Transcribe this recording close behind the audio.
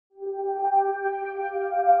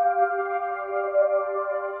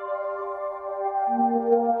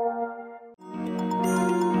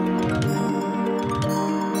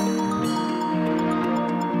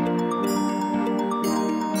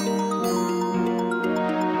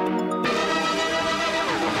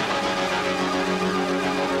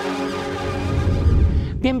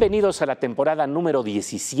Bienvenidos a la temporada número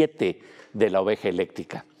 17 de la Oveja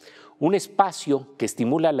eléctrica, un espacio que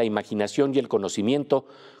estimula la imaginación y el conocimiento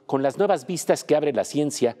con las nuevas vistas que abre la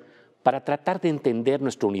ciencia para tratar de entender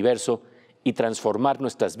nuestro universo y transformar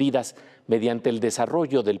nuestras vidas mediante el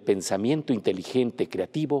desarrollo del pensamiento inteligente,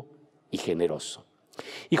 creativo y generoso.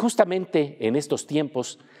 Y justamente en estos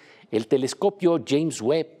tiempos, el telescopio James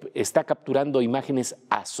Webb está capturando imágenes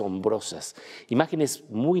asombrosas, imágenes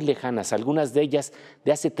muy lejanas, algunas de ellas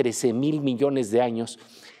de hace 13,000 millones de años,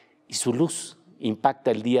 y su luz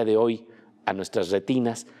impacta el día de hoy a nuestras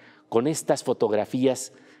retinas con estas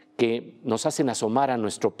fotografías que nos hacen asomar a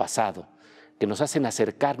nuestro pasado, que nos hacen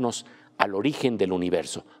acercarnos al origen del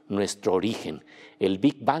universo, nuestro origen, el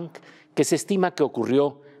Big Bang, que se estima que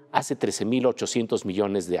ocurrió hace 13,800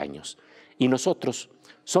 millones de años. Y nosotros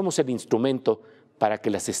somos el instrumento para que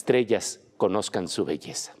las estrellas conozcan su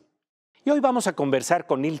belleza. Y hoy vamos a conversar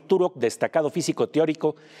con Neil Turok, destacado físico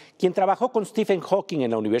teórico, quien trabajó con Stephen Hawking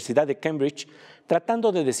en la Universidad de Cambridge,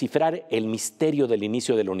 tratando de descifrar el misterio del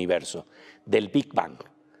inicio del universo, del Big Bang.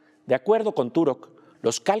 De acuerdo con Turok,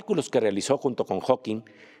 los cálculos que realizó junto con Hawking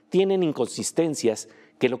tienen inconsistencias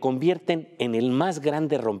que lo convierten en el más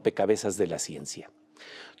grande rompecabezas de la ciencia.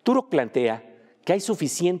 Turok plantea que hay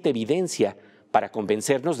suficiente evidencia para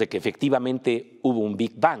convencernos de que efectivamente hubo un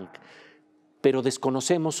Big Bang, pero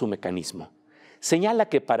desconocemos su mecanismo. Señala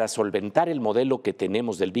que para solventar el modelo que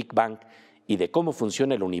tenemos del Big Bang y de cómo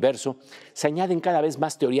funciona el universo, se añaden cada vez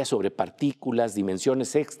más teorías sobre partículas,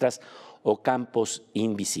 dimensiones extras o campos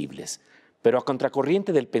invisibles. Pero a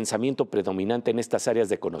contracorriente del pensamiento predominante en estas áreas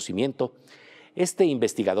de conocimiento, este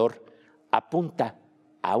investigador apunta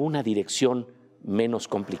a una dirección menos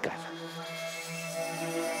complicada.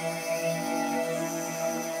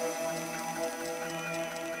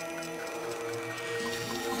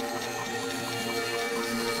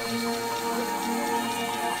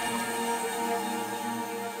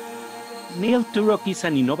 Neil Turok is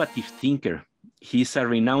an innovative thinker. He's a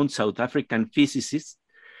renowned South African physicist.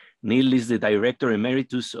 Neil is the director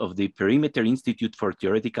emeritus of the Perimeter Institute for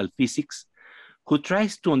Theoretical Physics, who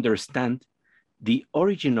tries to understand the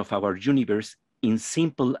origin of our universe in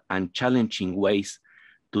simple and challenging ways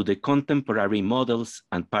to the contemporary models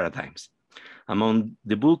and paradigms. Among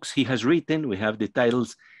the books he has written, we have the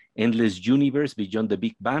titles Endless Universe Beyond the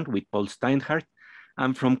Big Bang with Paul Steinhardt,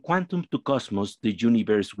 and From Quantum to Cosmos, The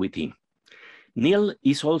Universe Within. Neil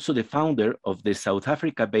is also the founder of the South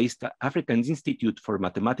Africa-based African Institute for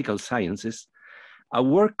Mathematical Sciences, a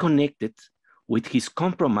work connected with his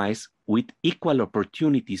compromise with equal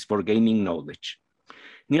opportunities for gaining knowledge.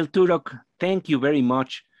 Neil Turok, thank you very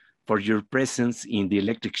much for your presence in the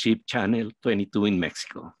Electric Sheep Channel 22 in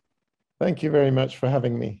Mexico. Thank you very much for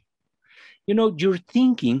having me. You know, your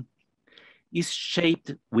thinking is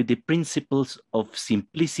shaped with the principles of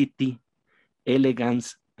simplicity,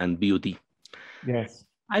 elegance, and beauty. Yes.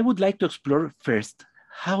 I would like to explore first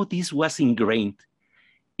how this was ingrained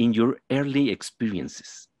in your early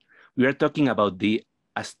experiences. We are talking about the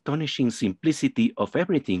astonishing simplicity of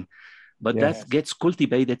everything, but Yes. that gets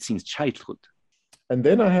cultivated since childhood. And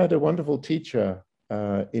then I had a wonderful teacher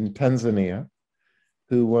in Tanzania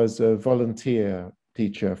who was a volunteer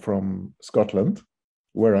teacher from Scotland,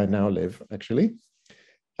 where I now live, actually.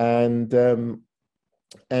 And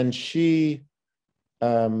she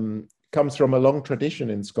comes from a long tradition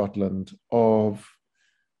in Scotland of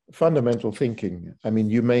fundamental thinking. I mean,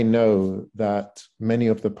 you may know that many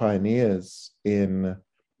of the pioneers in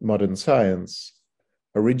modern science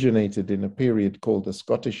originated in a period called the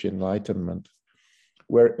Scottish Enlightenment,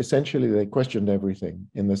 where essentially they questioned everything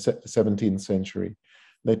in the 17th century.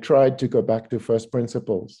 They tried to go back to first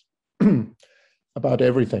principles about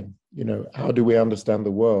everything. You know, how do we understand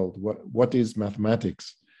the world? What is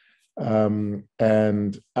mathematics?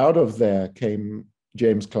 And out of there came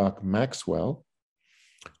James Clerk Maxwell,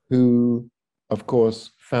 who, of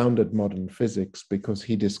course, founded modern physics because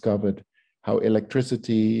he discovered how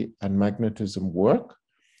electricity and magnetism work,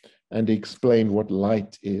 and he explained what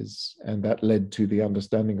light is, and that led to the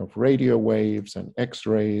understanding of radio waves and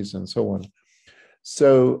X-rays and so on.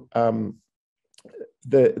 So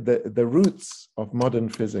the roots of modern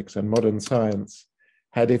physics and modern science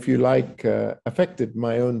had, if you like, affected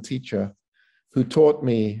my own teacher, who taught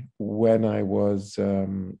me when I was,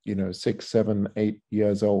 6, 7, 8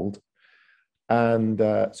 years old. And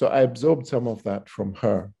so I absorbed some of that from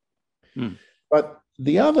her. Mm. But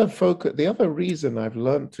the other reason I've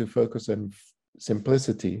learned to focus on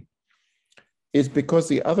simplicity is because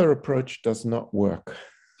the other approach does not work,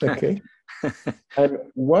 okay? And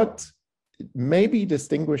what maybe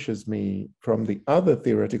distinguishes me from the other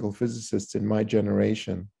theoretical physicists in my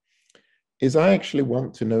generation is I actually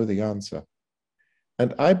want to know the answer.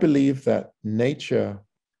 And I believe that nature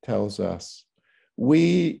tells us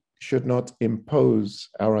we should not impose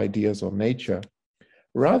our ideas on nature.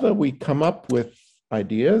 Rather, we come up with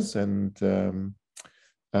ideas and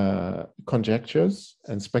conjectures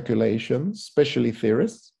and speculations, especially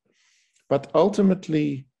theorists, but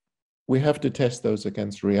ultimately we have to test those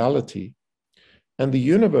against reality. And the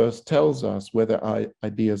universe tells us whether our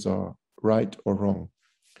ideas are right or wrong.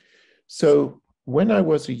 So when I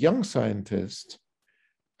was a young scientist,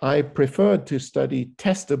 I preferred to study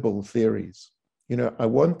testable theories. You know, I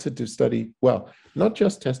wanted to study, well, not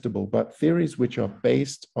just testable, but theories which are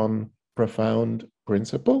based on profound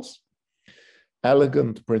principles,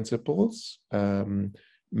 elegant principles,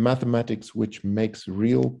 mathematics which makes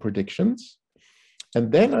real predictions.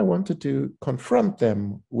 And then I wanted to confront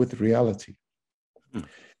them with reality.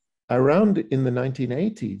 Around in the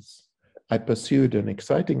 1980s, I pursued an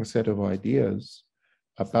exciting set of ideas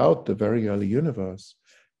about the very early universe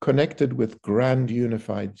connected with grand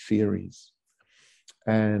unified theories.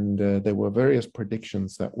 And there were various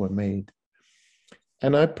predictions that were made.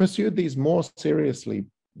 And I pursued these more seriously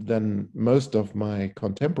than most of my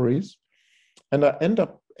contemporaries. And I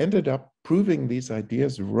ended up proving these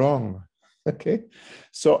ideas wrong. Okay,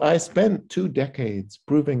 so I spent 2 decades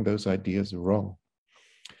proving those ideas wrong.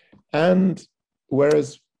 And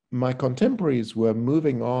whereas my contemporaries were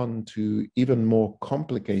moving on to even more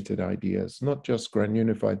complicated ideas, not just grand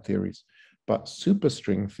unified theories, but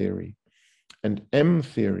superstring theory and M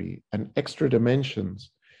theory and extra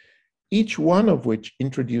dimensions, each one of which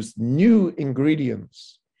introduced new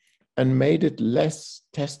ingredients and made it less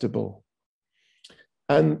testable.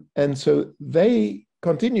 And so they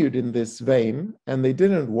continued in this vein, and they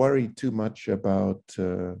didn't worry too much about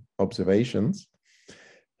observations,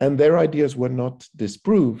 and their ideas were not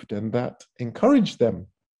disproved, and that encouraged them.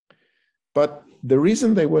 But the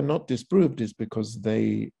reason they were not disproved is because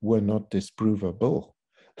they were not disprovable.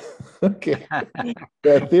 Okay,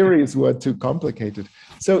 their theories were too complicated.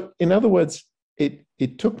 So in other words,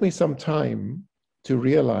 it took me some time to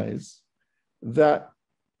realize that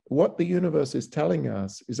what the universe is telling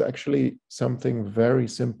us is actually something very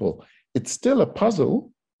simple. It's still a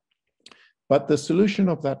puzzle, but the solution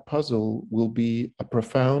of that puzzle will be a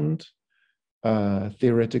profound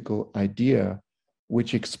theoretical idea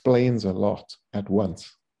which explains a lot at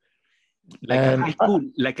once.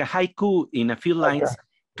 Like a haiku in a few lines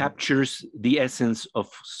captures the essence of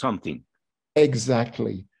something.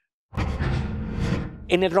 Exactly.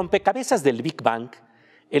 En el rompecabezas del Big Bang,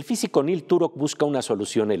 el físico Neil Turok busca una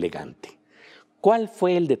solución elegante. ¿Cuál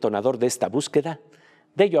fue el detonador de esta búsqueda?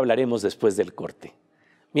 De ello hablaremos después del corte.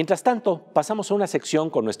 Mientras tanto, pasamos a una sección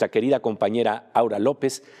con nuestra querida compañera Aura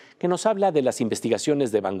López, que nos habla de las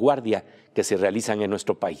investigaciones de vanguardia que se realizan en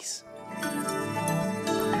nuestro país.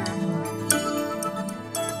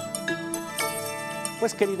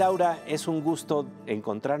 Pues querida Aura, es un gusto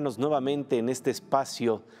encontrarnos nuevamente en este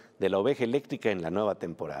espacio de la Oveja Eléctrica en la nueva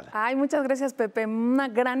temporada. Ay, muchas gracias, Pepe. Una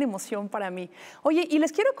gran emoción para mí. Oye, y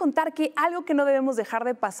les quiero contar que algo que no debemos dejar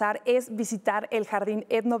de pasar es visitar el Jardín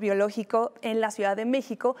Etnobiológico en la Ciudad de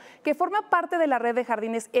México, que forma parte de la red de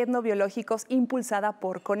jardines etnobiológicos impulsada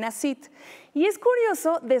por Conacyt. Y es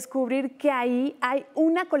curioso descubrir que ahí hay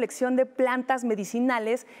una colección de plantas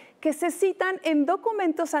medicinales que se citan en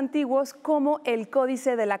documentos antiguos como el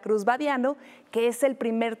Códice de la Cruz Badiano, que es el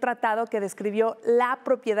primer tratado que describió la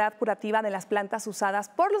propiedad curativa de las plantas usadas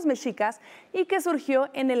por los mexicas y que surgió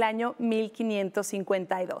en el año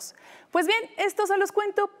 1552. Pues bien, esto se los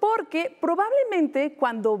cuento porque probablemente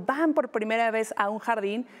cuando van por primera vez a un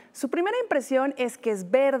jardín, su primera impresión es que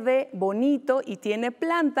es verde, bonito y tiene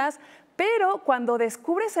plantas, pero cuando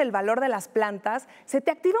descubres el valor de las plantas, se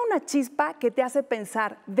te activa una chispa que te hace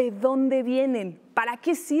pensar de dónde vienen, para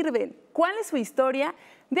qué sirven, cuál es su historia.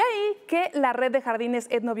 De ahí que la Red de Jardines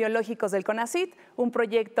Etnobiológicos del Conacyt, un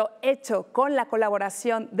proyecto hecho con la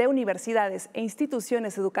colaboración de universidades e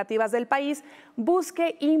instituciones educativas del país,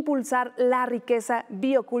 busque impulsar la riqueza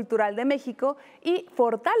biocultural de México y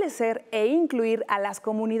fortalecer e incluir a las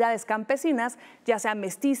comunidades campesinas, ya sean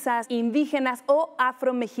mestizas, indígenas o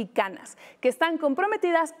afromexicanas, que están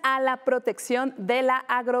comprometidas a la protección de la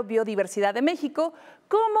agrobiodiversidad de México,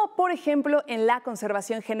 como por ejemplo en la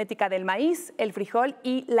conservación genética del maíz, el frijol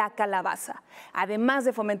y la calabaza, además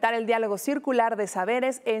de fomentar el diálogo circular de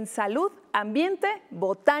saberes en salud, ambiente,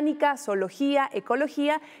 botánica, zoología,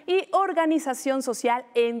 ecología y organización social,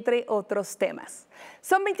 entre otros temas.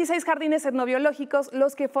 Son 26 jardines etnobiológicos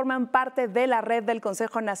los que forman parte de la red del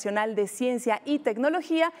Consejo Nacional de Ciencia y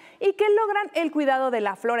Tecnología y que logran el cuidado de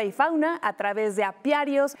la flora y fauna a través de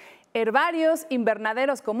apiarios, herbarios,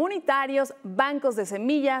 invernaderos comunitarios, bancos de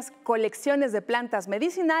semillas, colecciones de plantas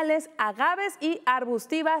medicinales, agaves y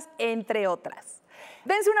arbustivas, entre otras.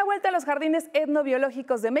 Dense una vuelta a los jardines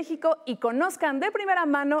etnobiológicos de México y conozcan de primera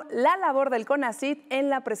mano la labor del Conacyt en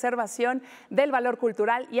la preservación del valor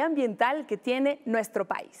cultural y ambiental que tiene nuestro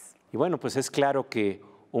país. Y bueno, pues es claro que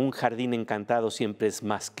un jardín encantado siempre es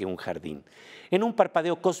más que un jardín. En un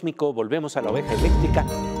parpadeo cósmico volvemos a la oveja eléctrica.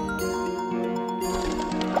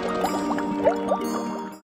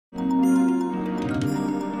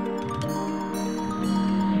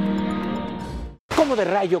 De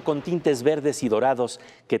rayo con tintes verdes y dorados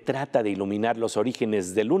que trata de iluminar los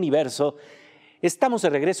orígenes del universo, estamos de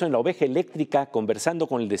regreso en la oveja eléctrica conversando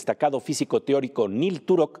con el destacado físico teórico Neil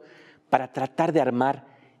Turok para tratar de armar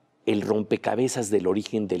el rompecabezas del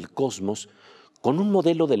origen del cosmos con un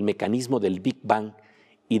modelo del mecanismo del Big Bang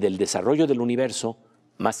y del desarrollo del universo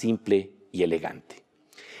más simple y elegante.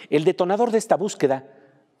 El detonador de esta búsqueda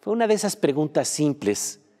fue una de esas preguntas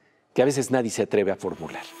simples que a veces nadie se atreve a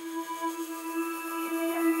formular.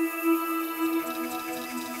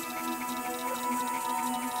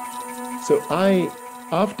 So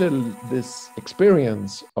after this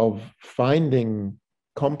experience of finding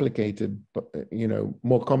complicated,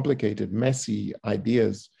 more complicated, messy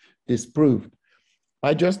ideas disproved,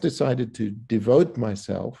 I just decided to devote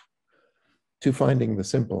myself to finding the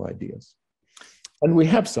simple ideas. And we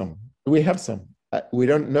have some. We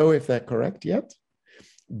don't know if they're correct yet,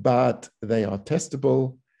 but they are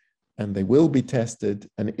testable and they will be tested.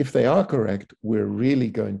 And if they are correct, we're really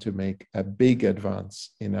going to make a big advance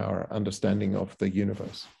in our understanding of the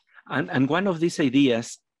universe. And one of these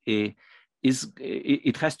ideas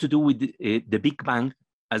it has to do with the Big Bang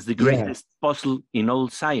as the greatest puzzle in all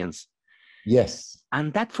science. Yes.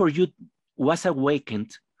 And that for you was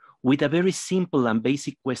awakened with a very simple and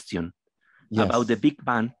basic question about the Big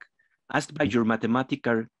Bang asked by your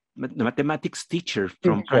mathematics teacher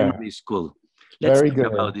from primary school. Let's talk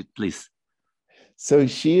about it, please. So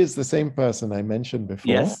she is the same person I mentioned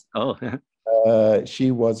before. Yes. Oh. She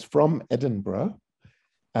was from Edinburgh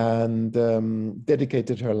and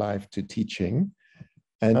dedicated her life to teaching.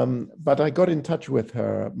 And but I got in touch with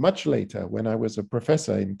her much later when I was a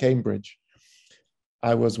professor in Cambridge.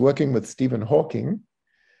 I was working with Stephen Hawking,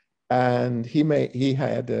 and he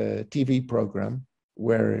had a TV program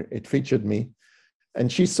where it featured me,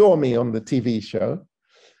 and she saw me on the TV show.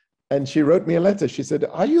 And she wrote me a letter. She said,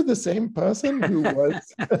 "Are you the same person who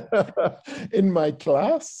was in my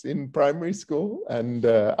class in primary school?" And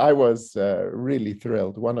I was really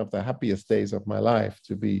thrilled. One of the happiest days of my life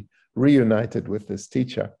to be reunited with this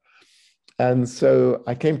teacher. And so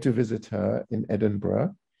I came to visit her in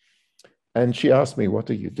Edinburgh. And she asked me, "What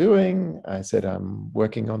are you doing?" I said, "I'm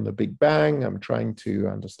working on the Big Bang. I'm trying to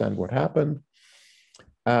understand what happened."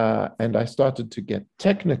 And I started to get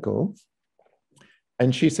technical.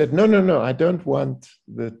 And she said, no, I don't want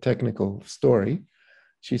the technical story.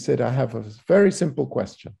 She said, "I have a very simple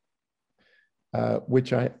question,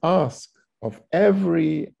 which I ask of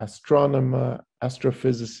every astronomer,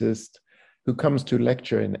 astrophysicist who comes to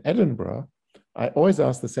lecture in Edinburgh. I always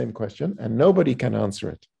ask the same question and nobody can answer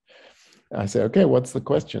it." I say, "Okay, what's the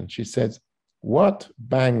question?" She says, "What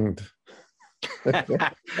banged?"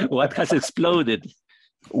 What has exploded?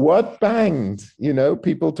 What banged? You know,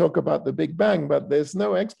 people talk about the Big Bang, but there's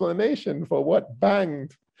no explanation for what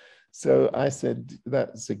banged. So I said,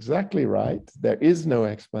 "That's exactly right. There is no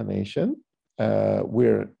explanation.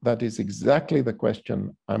 That is exactly the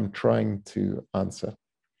question I'm trying to answer."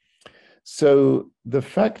 So the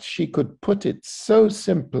fact she could put it so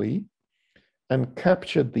simply and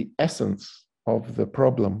captured the essence of the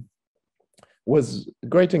problem was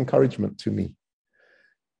great encouragement to me.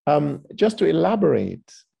 Just to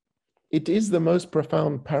elaborate, it is the most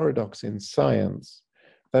profound paradox in science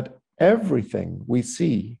that everything we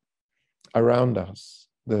see around us,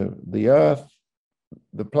 the Earth,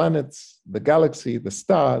 the planets, the galaxy, the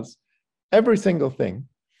stars, every single thing,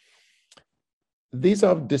 these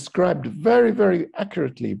are described very, very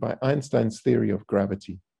accurately by Einstein's theory of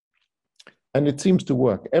gravity. And it seems to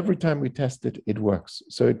work. Every time we test it, it works.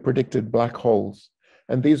 So it predicted black holes.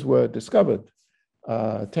 And these were discovered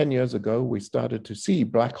 10 years ago. We started to see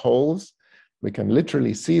black holes. We can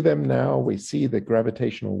literally see them now. We see the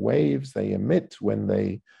gravitational waves they emit when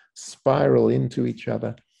they spiral into each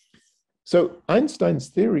other. So Einstein's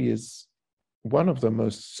theory is one of the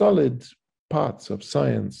most solid parts of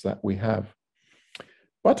science that we have.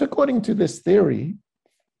 But according to this theory,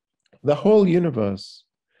 the whole universe,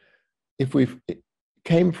 if it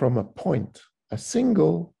came from a point, a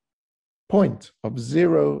single point of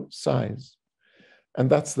zero size, and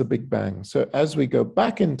that's the Big Bang. So as we go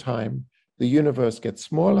back in time, the universe gets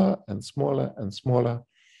smaller and smaller and smaller.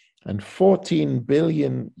 And 14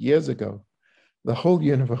 billion years ago, the whole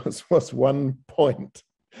universe was one point.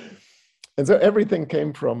 And so everything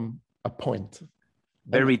came from a point.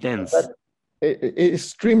 Very dense.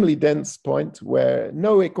 Extremely dense point where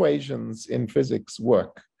no equations in physics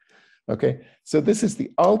work. Okay, so this is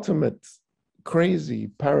the ultimate crazy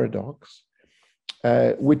paradox,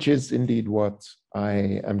 which is indeed what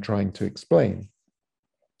I am trying to explain.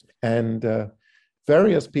 And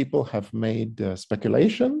various people have made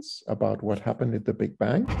speculations about what happened at the Big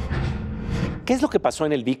Bang. ¿Qué es lo que pasó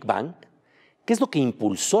en el Big Bang? ¿Qué es lo que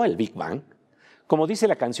impulsó el Big Bang? Como dice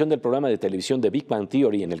la canción del programa de televisión de Big Bang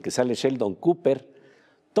Theory en el que sale Sheldon Cooper,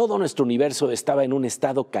 todo nuestro universo estaba en un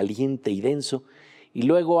estado caliente y denso y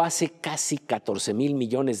luego hace casi 14,000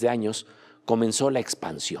 millones de años comenzó la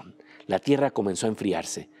expansión. La Tierra comenzó a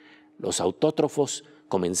enfriarse. Los autótrofos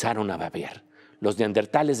comenzaron a babear. Los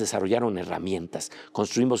neandertales desarrollaron herramientas,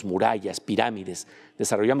 construimos murallas, pirámides,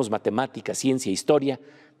 desarrollamos matemáticas, ciencia, historia,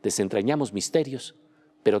 desentrañamos misterios,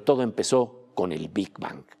 pero todo empezó con el Big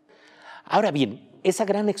Bang. Ahora bien, esa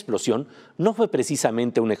gran explosión no fue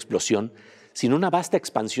precisamente una explosión, sino una vasta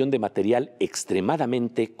expansión de material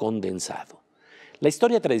extremadamente condensado. La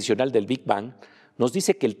historia tradicional del Big Bang nos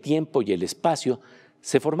dice que el tiempo y el espacio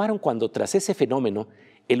se formaron cuando tras ese fenómeno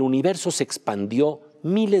el universo se expandió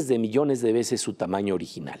miles de millones de veces su tamaño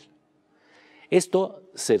original. Esto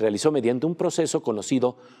se realizó mediante un proceso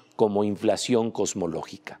conocido como inflación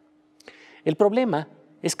cosmológica. El problema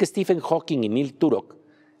es que Stephen Hawking y Neil Turok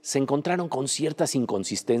se encontraron con ciertas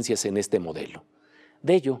inconsistencias en este modelo.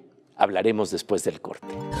 De ello hablaremos después del corte.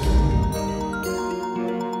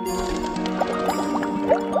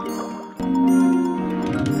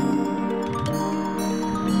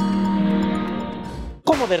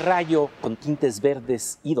 Como de rayo, con tintes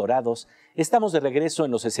verdes y dorados, estamos de regreso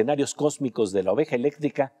en los escenarios cósmicos de la oveja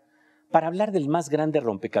eléctrica para hablar del más grande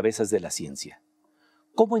rompecabezas de la ciencia.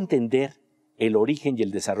 ¿Cómo entender el origen y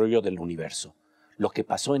el desarrollo del universo? ¿Lo que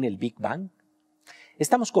pasó en el Big Bang?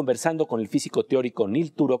 Estamos conversando con el físico teórico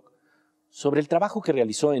Neil Turok sobre el trabajo que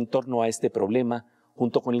realizó en torno a este problema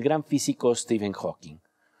junto con el gran físico Stephen Hawking.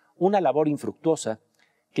 Una labor infructuosa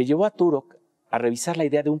que llevó a Turok a revisar la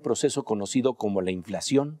idea de un proceso conocido como la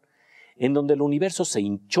inflación, en donde el universo se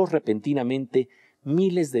hinchó repentinamente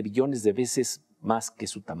miles de billones de veces más que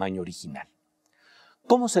su tamaño original.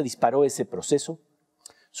 ¿Cómo se disparó ese proceso?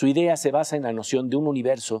 Su idea se basa en la noción de un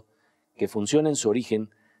universo que funciona en su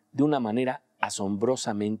origen de una manera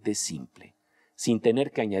asombrosamente simple, sin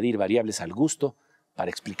tener que añadir variables al gusto para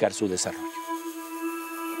explicar su desarrollo.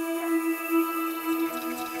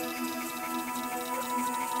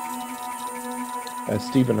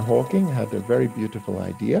 Stephen Hawking had a very beautiful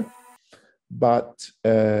idea, but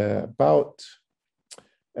about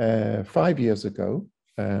 5 years ago,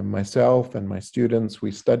 myself and my students,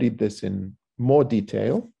 we studied this in more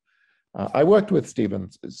detail. I worked with Stephen,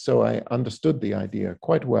 so I understood the idea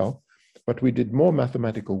quite well, but we did more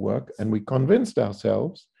mathematical work and we convinced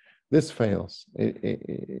ourselves this fails.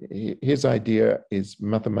 His idea is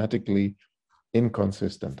mathematically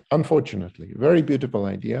inconsistent, unfortunately. Very beautiful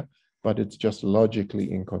idea, but it's just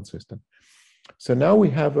logically inconsistent. So now we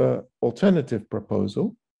have an alternative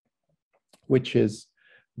proposal, which is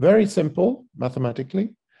very simple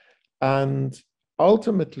mathematically and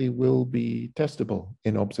ultimately will be testable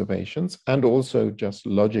in observations and also just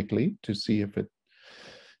logically to see if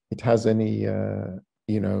it has any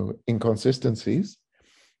inconsistencies.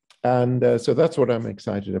 And so that's what I'm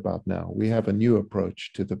excited about now. We have a new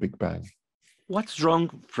approach to the Big Bang. What's wrong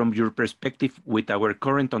from your perspective with our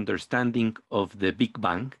current understanding of the Big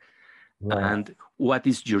Bang? Right. And what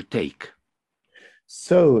is your take?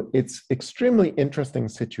 So it's extremely interesting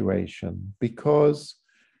situation because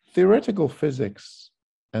theoretical physics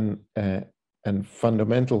and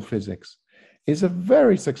fundamental physics is a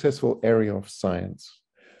very successful area of science.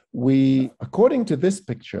 We, according to this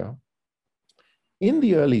picture, in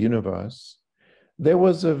the early universe, there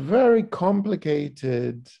was a very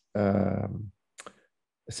complicated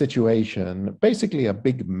situation, basically a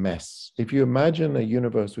big mess. If you imagine a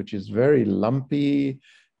universe which is very lumpy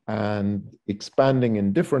and expanding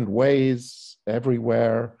in different ways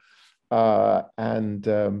everywhere, and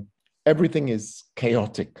everything is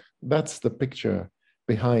chaotic. That's the picture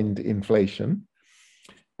behind inflation.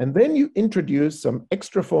 And then you introduce some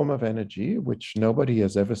extra form of energy, which nobody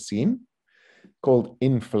has ever seen, called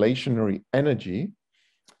inflationary energy.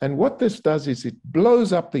 And what this does is it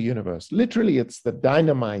blows up the universe. Literally, it's the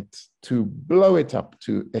dynamite to blow it up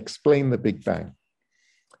to explain the Big Bang.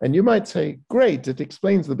 And you might say, great, it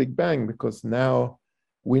explains the Big Bang because now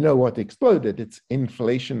we know what exploded. It's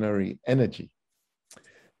inflationary energy.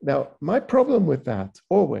 Now, my problem with that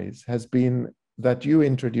always has been that you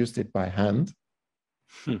introduced it by hand.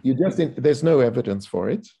 There's no evidence for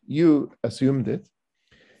it. You assumed it.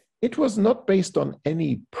 It was not based on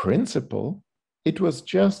any principle. It was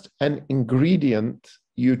just an ingredient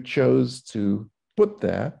you chose to put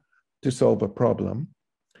there to solve a problem.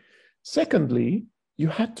 Secondly, you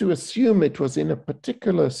had to assume it was in a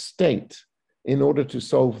particular state in order to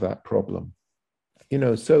solve that problem.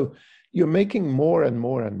 So you're making more and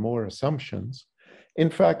more and more assumptions. In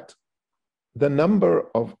fact, the number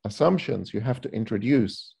of assumptions you have to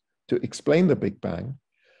introduce to explain the Big Bang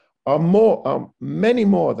are many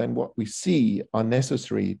more than what we see are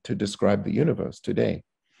necessary to describe the universe today.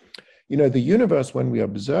 The universe, when we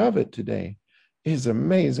observe it today, is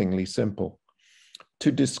amazingly simple.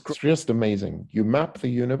 To describe, it's just amazing. You map the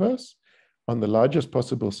universe on the largest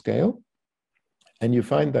possible scale, and you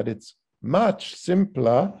find that it's much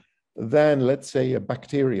simpler than, let's say, a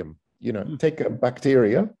bacterium. Take a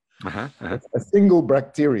bacteria, a single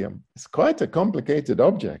bacterium. It's quite a complicated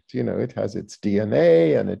object. It has its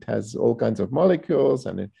DNA and it has all kinds of molecules,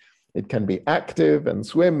 and it can be active and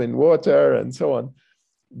swim in water and so on.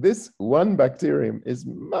 This one bacterium is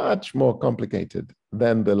much more complicated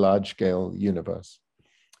than the large-scale universe.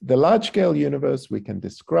 The large-scale universe we can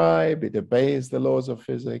describe, it obeys the laws of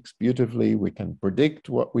physics beautifully, we can predict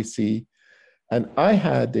what we see. And I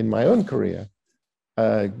had in my own career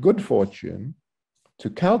good fortune to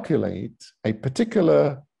calculate a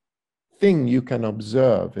particular thing you can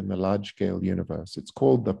observe in the large-scale universe. It's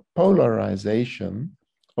called the polarization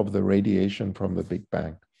of the radiation from the Big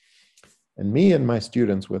Bang. And me and my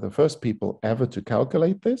students were the first people ever to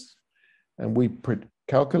calculate this. And we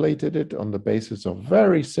calculated it on the basis of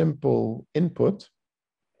very simple input,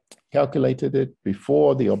 calculated it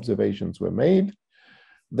before the observations were made.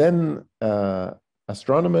 Then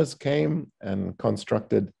astronomers came and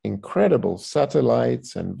constructed incredible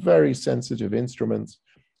satellites and very sensitive instruments,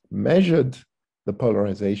 measured the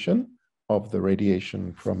polarization of the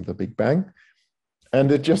radiation from the Big Bang, and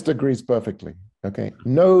it just agrees perfectly. Okay,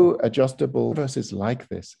 no adjustable universes like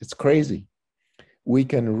this. It's crazy. We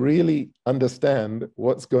can really understand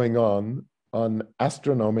what's going on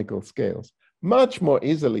astronomical scales much more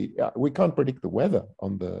easily. We can't predict the weather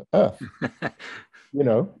on the Earth,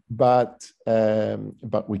 but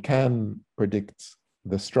we can predict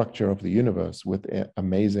the structure of the universe with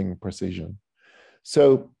amazing precision.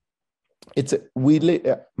 So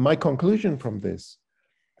my conclusion from this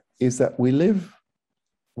is that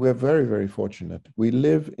we're very, very fortunate. We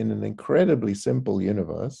live in an incredibly simple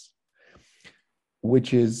universe,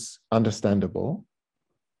 which is understandable.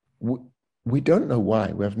 We don't know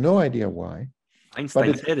why. We have no idea why.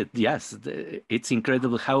 Einstein said it, yes. It's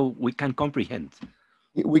incredible how we can comprehend.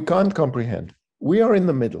 We can't comprehend. We are in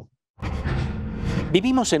the middle.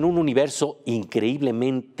 Vivimos en un universo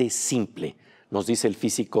increíblemente simple, nos dice el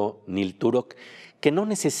físico Neil Turok, que no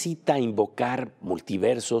necesita invocar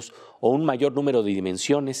multiversos o un mayor número de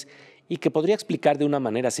dimensiones y que podría explicar de una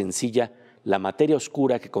manera sencilla la materia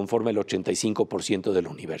oscura que conforma el 85% del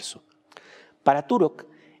universo. Para Turok,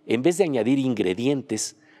 en vez de añadir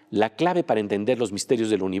ingredientes, la clave para entender los misterios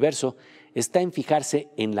del universo está en fijarse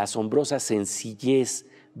en la asombrosa sencillez,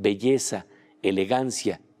 belleza,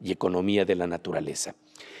 elegancia y economía de la naturaleza.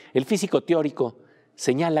 El físico teórico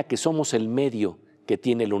señala que somos el medio que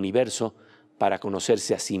tiene el universo para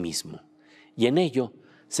conocerse a sí mismo, y en ello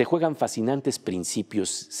se juegan fascinantes principios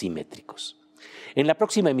simétricos. En la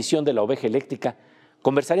próxima emisión de La Oveja Eléctrica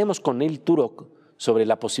conversaremos con Neil Turok sobre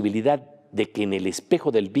la posibilidad de que en el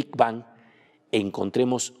espejo del Big Bang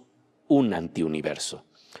encontremos un antiuniverso.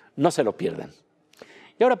 No se lo pierdan.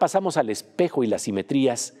 Y ahora pasamos al espejo y las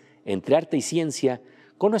simetrías entre arte y ciencia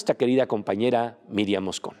con nuestra querida compañera Miriam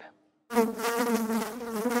Moscona.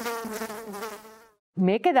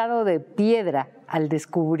 Me he quedado de piedra al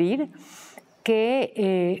descubrir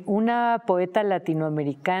que una poeta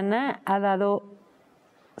latinoamericana ha dado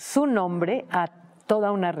su nombre a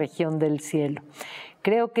toda una región del cielo.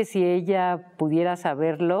 Creo que si ella pudiera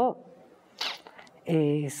saberlo,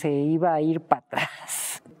 se iba a ir para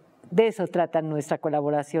atrás. De eso trata nuestra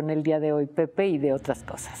colaboración el día de hoy, Pepe, y de otras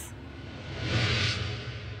cosas.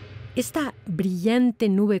 Esta brillante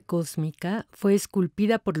nube cósmica fue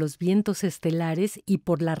esculpida por los vientos estelares y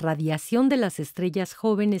por la radiación de las estrellas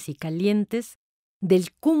jóvenes y calientes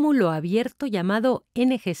del cúmulo abierto llamado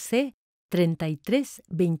NGC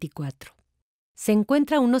 3324. se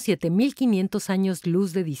encuentra a unos 7.500 años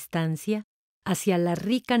luz de distancia hacia la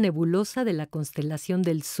rica nebulosa de la constelación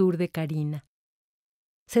del sur de Carina.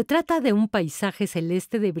 Se trata de un paisaje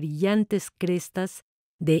celeste de brillantes crestas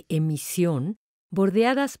de emisión,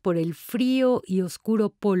 bordeadas por el frío y oscuro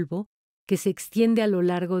polvo que se extiende a lo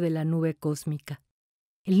largo de la nube cósmica.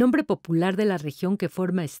 El nombre popular de la región que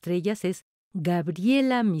forma estrellas es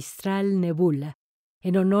Gabriela Mistral Nebula,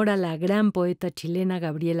 en honor a la gran poeta chilena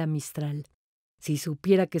Gabriela Mistral. Si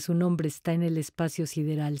supiera que su nombre está en el espacio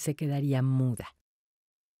sideral, se quedaría muda.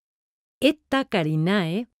 Eta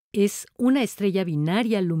Carinae es una estrella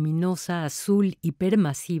binaria luminosa azul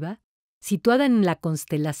hipermasiva situada en la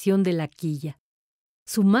constelación de la Quilla.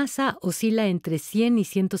 Su masa oscila entre 100 y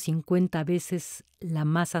 150 veces la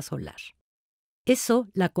masa solar. Eso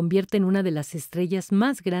la convierte en una de las estrellas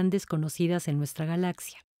más grandes conocidas en nuestra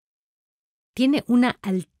galaxia. Tiene una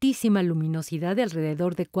altísima luminosidad de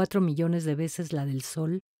alrededor de 4 millones de veces la del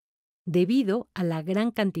Sol, debido a la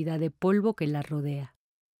gran cantidad de polvo que la rodea.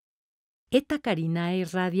 Eta Carinae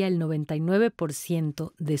irradia el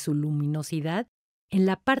 99% de su luminosidad en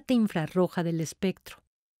la parte infrarroja del espectro,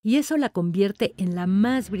 y eso la convierte en la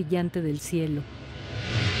más brillante del cielo.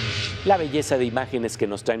 La belleza de imágenes que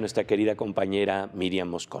nos trae nuestra querida compañera Miriam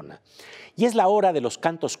Moscona. Y es la hora de los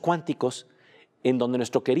cantos cuánticos, en donde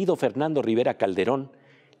nuestro querido Fernando Rivera Calderón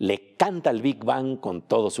le canta al Big Bang con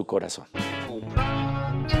todo su corazón.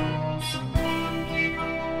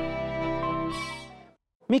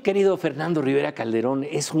 Mi querido Fernando Rivera Calderón,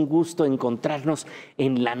 es un gusto encontrarnos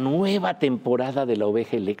en la nueva temporada de la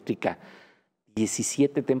Oveja Eléctrica.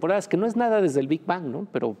 17 temporadas, que no es nada desde el Big Bang, ¿no?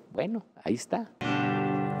 Pero bueno, ahí está.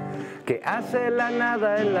 ¿Qué hace la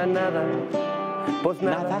nada en la nada? Pues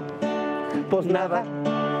nada, pues nada.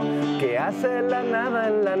 ¿Qué hace la nada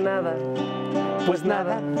en la nada? Pues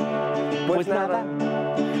nada, pues nada.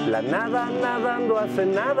 La nada nadando hace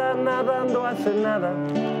nada, nadando hace nada.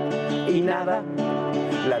 Y nada.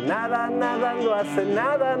 La nada nadando hace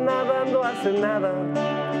nada, nadando hace nada.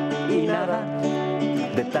 Y nada.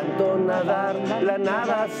 De tanto nadar, la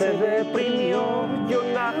nada se deprimió, yo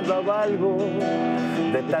nada valgo.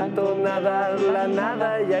 De tanto nadar, la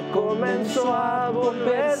nada ya comenzó a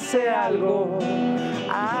volverse algo,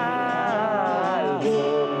 algo.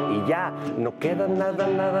 Y ya no queda nada,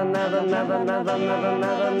 nada, nada, nada, nada, nada,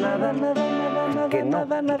 nada, nada, nada, que no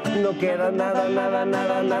queda nada, nada,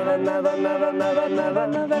 nada, nada, nada, nada, nada, nada,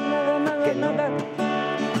 nada,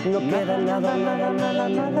 que no queda nada, nada, nada,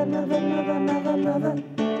 nada, nada, nada, nada, nada,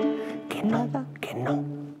 que nada, que no,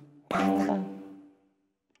 nada.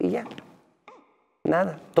 Y ya,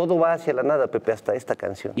 nada, todo va hacia la nada, Pepe, hasta esta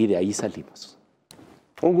canción. Y de ahí salimos.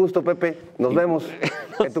 Un gusto, Pepe, nos vemos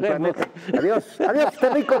en tu planeta. Adiós, adiós,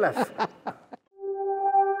 terrícolas.